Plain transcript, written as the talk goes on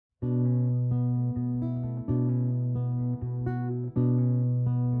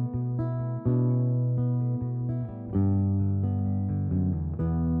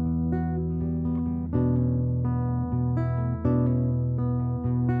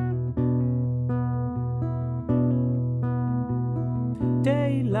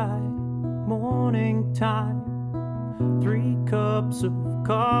time. 3 cups of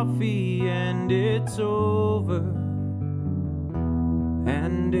coffee and it's over,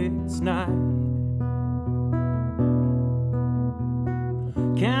 and it's night.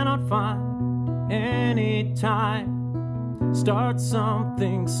 Cannot find any time. Start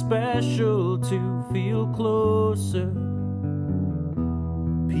something special to feel closer.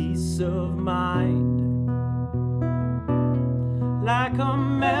 Peace of mind. Like a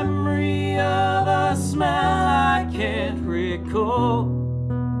memory of a smell I can't recall.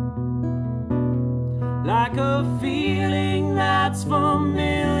 Like a feeling that's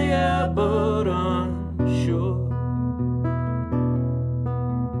familiar but unsure.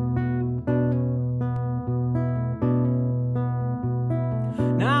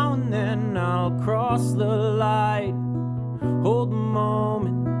 Now and then I'll cross the line, hold the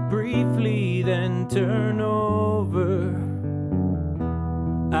moment briefly, then turn over.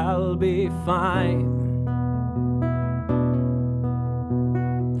 I'll be fine.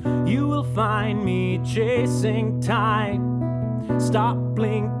 You will find me chasing time. Stop,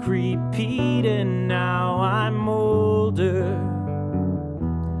 blink, repeat, and now I'm older.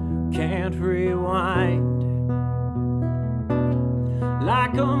 Can't rewind.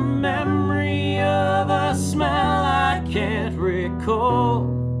 Like a memory of a smell I can't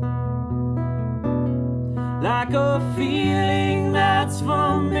recall. Like a feeling that's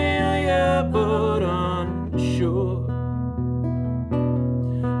familiar but unsure.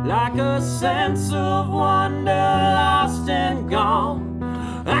 Like a sense of wonder lost and gone.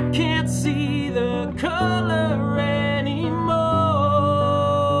 I can't see the color anymore.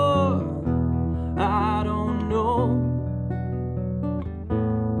 I don't know.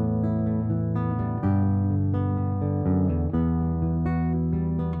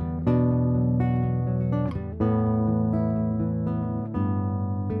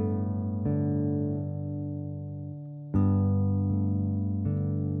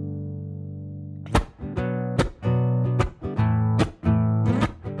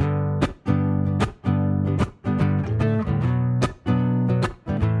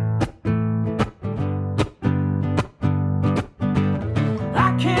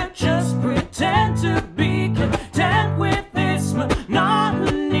 Can't just pretend to be content with this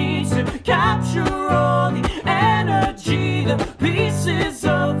monotony, to capture all the energy, the pieces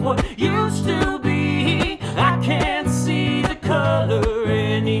of what used to be. I can't see the color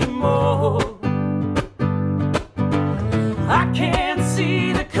anymore. I can't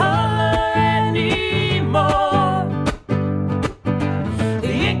see the color anymore.